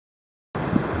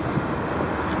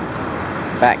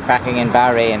backpacking in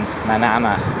Bahrain,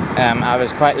 Manama. I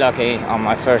was quite lucky on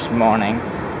my first morning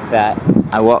that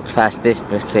I walked past this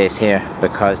place here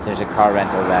because there's a car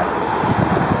rental there,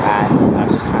 and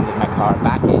I've just handed my car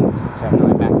back in, so I'm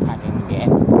now backpacking again.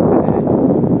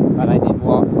 But I did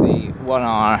walk the 1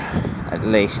 hour at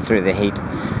least through the heat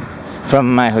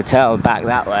from my hotel back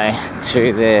that way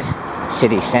to the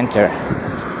city centre.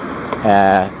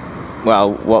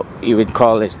 Well, what you would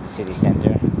call is the city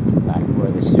centre, like where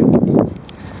the souk is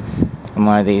and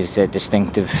where these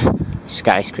distinctive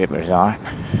skyscrapers are.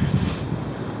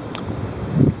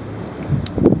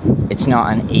 It's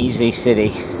not an easy city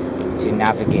to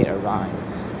navigate around.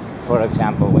 For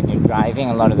example, when you're driving,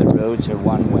 a lot of the roads are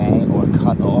one way or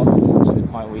cut off to the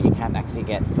point where you can't actually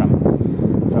get from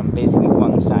basically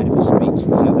one side of the street to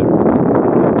the other.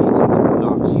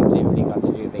 So you've literally got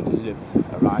to do a big loop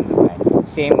around the way.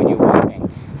 Same when you're walking.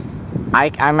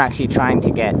 I'm actually trying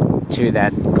to get to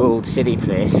that gold city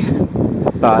place,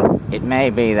 but it may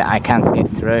be that I can't get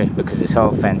through because it's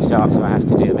all fenced off, so I have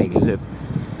to do a big loop.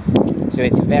 So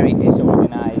it's a very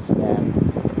disorganized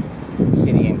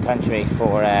city and country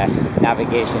for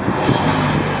navigation.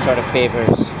 It sort of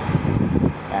favors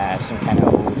some kind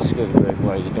of old school route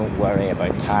where you don't worry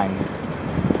about time.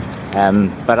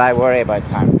 But I worry about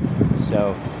time,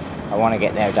 so I want to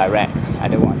get there direct. I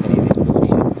don't want any of this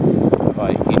bullshit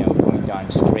about, going down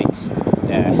streets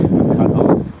cut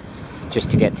off just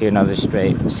to get to another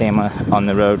street. Same on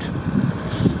the road.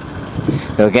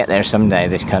 We'll get there someday,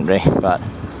 this country, but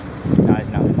now is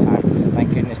not the time.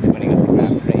 Thank goodness